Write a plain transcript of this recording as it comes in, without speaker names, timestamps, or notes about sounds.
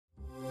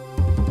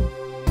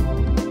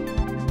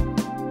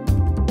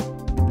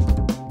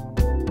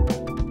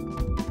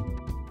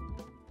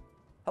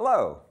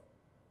Hello,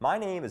 my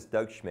name is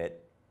Doug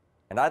Schmidt,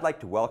 and I'd like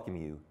to welcome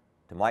you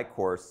to my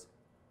course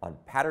on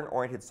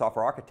pattern-oriented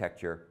software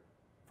architecture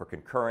for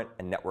concurrent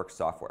and networked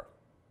software.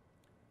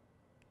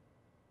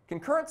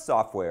 Concurrent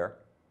software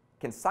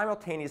can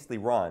simultaneously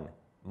run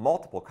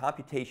multiple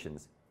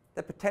computations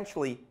that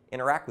potentially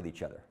interact with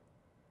each other.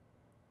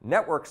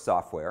 Network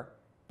software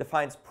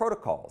defines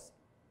protocols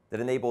that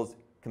enables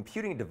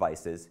computing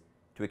devices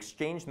to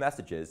exchange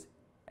messages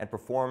and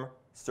perform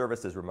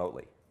services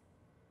remotely.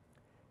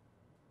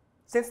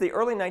 Since the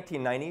early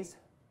 1990s,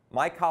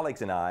 my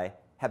colleagues and I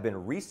have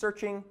been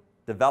researching,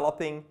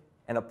 developing,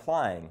 and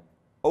applying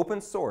open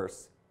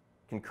source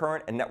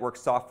concurrent and networked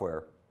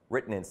software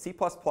written in C++,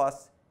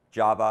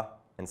 Java,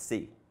 and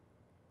C.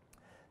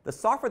 The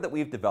software that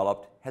we've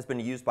developed has been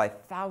used by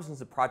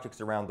thousands of projects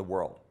around the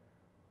world,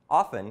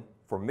 often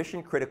for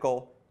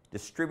mission-critical,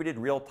 distributed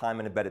real-time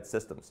and embedded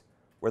systems,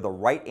 where the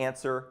right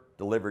answer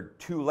delivered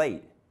too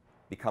late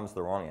becomes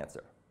the wrong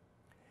answer.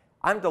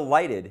 I'm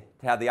delighted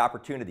to have the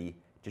opportunity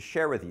to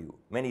share with you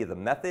many of the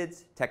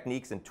methods,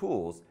 techniques, and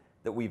tools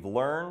that we've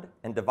learned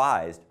and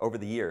devised over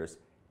the years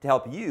to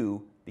help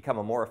you become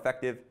a more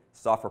effective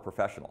software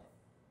professional.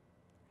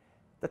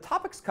 The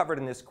topics covered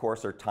in this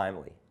course are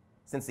timely,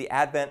 since the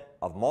advent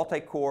of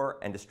multi-core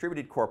and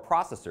distributed core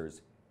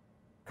processors,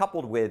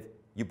 coupled with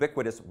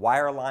ubiquitous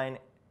wireline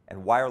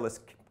and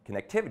wireless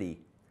connectivity,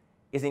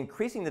 is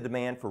increasing the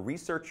demand for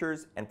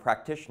researchers and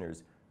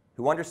practitioners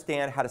who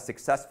understand how to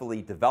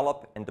successfully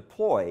develop and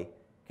deploy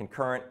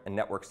concurrent and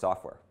networked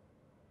software.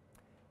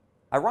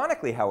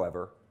 Ironically,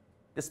 however,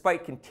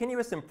 despite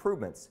continuous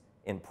improvements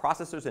in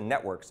processors and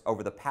networks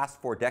over the past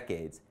 4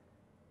 decades,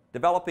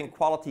 developing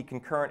quality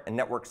concurrent and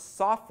networked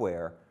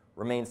software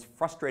remains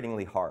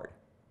frustratingly hard.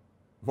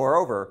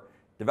 Moreover,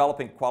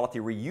 developing quality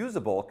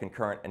reusable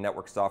concurrent and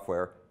networked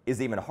software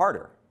is even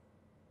harder.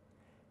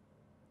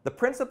 The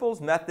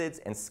principles, methods,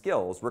 and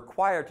skills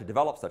required to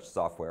develop such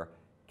software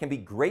can be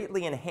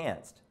greatly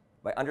enhanced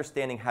by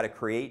understanding how to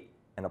create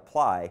and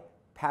apply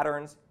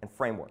patterns and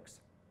frameworks.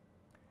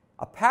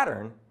 A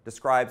pattern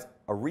describes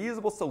a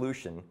reusable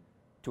solution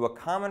to a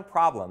common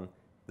problem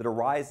that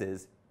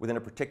arises within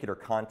a particular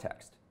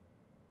context.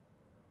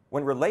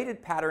 When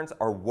related patterns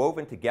are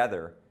woven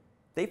together,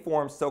 they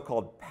form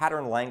so-called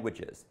pattern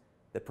languages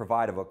that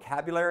provide a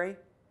vocabulary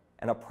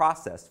and a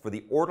process for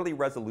the orderly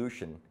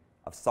resolution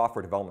of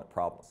software development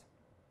problems.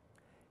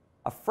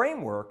 A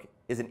framework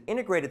is an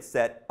integrated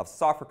set of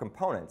software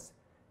components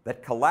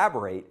that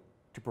collaborate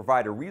to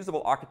provide a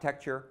reusable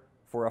architecture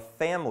for a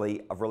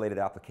family of related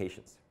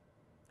applications.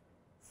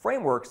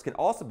 Frameworks can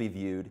also be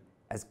viewed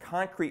as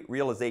concrete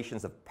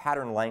realizations of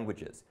pattern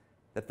languages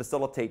that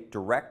facilitate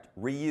direct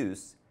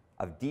reuse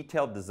of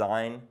detailed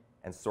design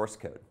and source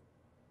code.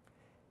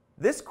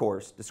 This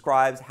course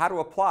describes how to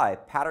apply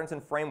patterns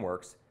and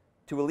frameworks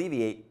to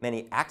alleviate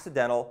many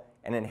accidental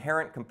and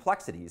inherent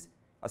complexities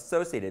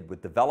associated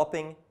with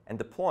developing and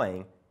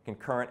deploying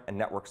concurrent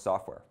and networked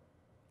software.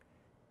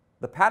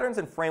 The patterns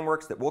and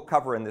frameworks that we'll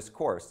cover in this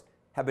course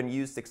have been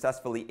used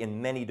successfully in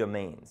many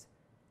domains,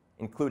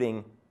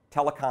 including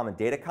telecom and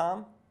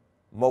datacom,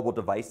 mobile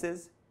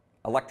devices,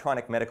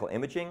 electronic medical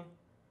imaging,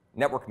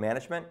 network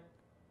management,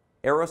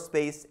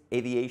 aerospace,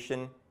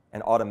 aviation,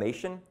 and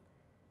automation,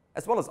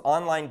 as well as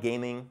online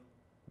gaming,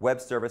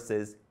 web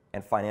services,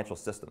 and financial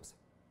systems.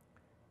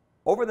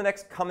 Over the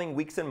next coming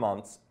weeks and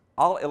months,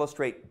 I'll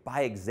illustrate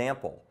by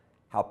example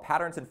how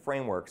patterns and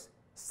frameworks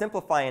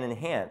simplify and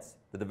enhance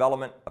the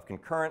development of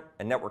concurrent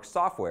and networked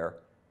software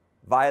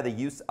via the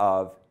use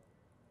of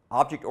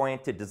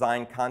object-oriented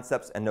design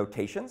concepts and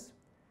notations,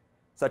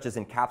 such as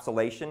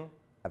encapsulation,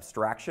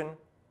 abstraction,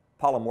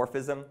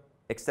 polymorphism,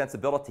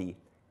 extensibility,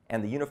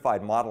 and the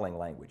Unified Modeling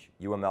Language,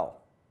 UML.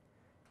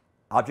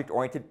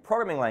 Object-oriented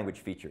programming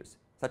language features,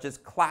 such as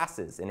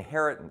classes,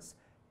 inheritance,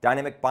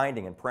 dynamic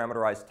binding, and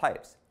parameterized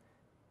types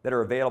that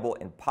are available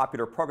in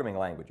popular programming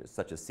languages,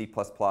 such as C++,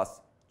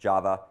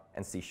 Java,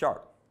 and C#.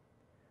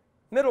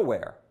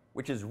 Middleware,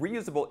 which is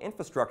reusable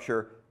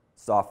infrastructure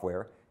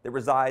software that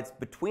resides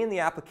between the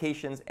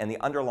applications and the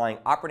underlying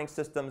operating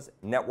systems,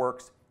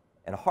 networks,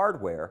 and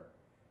hardware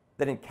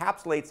that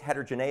encapsulates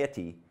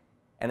heterogeneity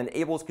and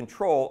enables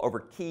control over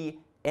key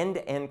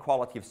end-to-end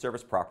quality of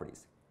service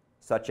properties,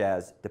 such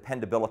as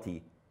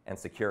dependability and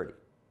security.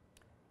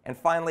 And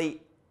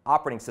finally,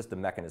 operating system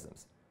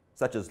mechanisms,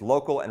 such as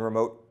local and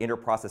remote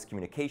inter-process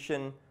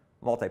communication,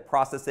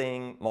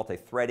 multiprocessing,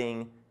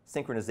 multi-threading,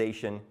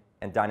 synchronization,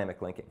 and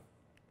dynamic linking.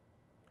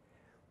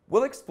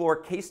 We'll explore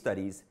case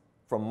studies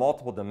from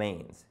multiple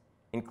domains,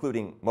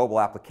 including mobile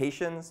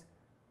applications,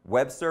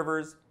 web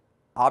servers,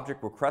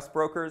 object request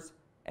brokers,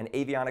 and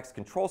avionics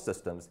control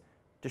systems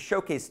to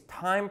showcase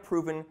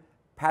time-proven,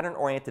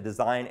 pattern-oriented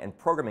design and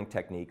programming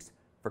techniques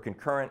for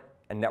concurrent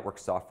and networked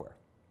software.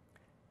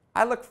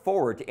 I look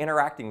forward to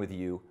interacting with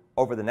you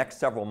over the next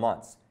several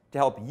months to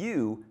help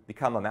you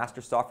become a master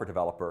software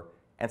developer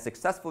and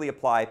successfully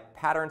apply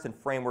patterns and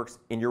frameworks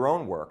in your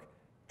own work,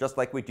 just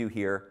like we do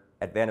here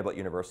at Vanderbilt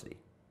University.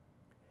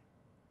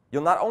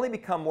 You'll not only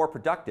become more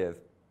productive,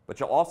 but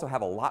you'll also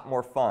have a lot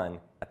more fun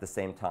at the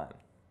same time.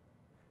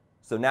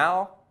 So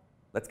now,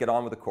 let's get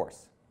on with the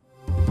course.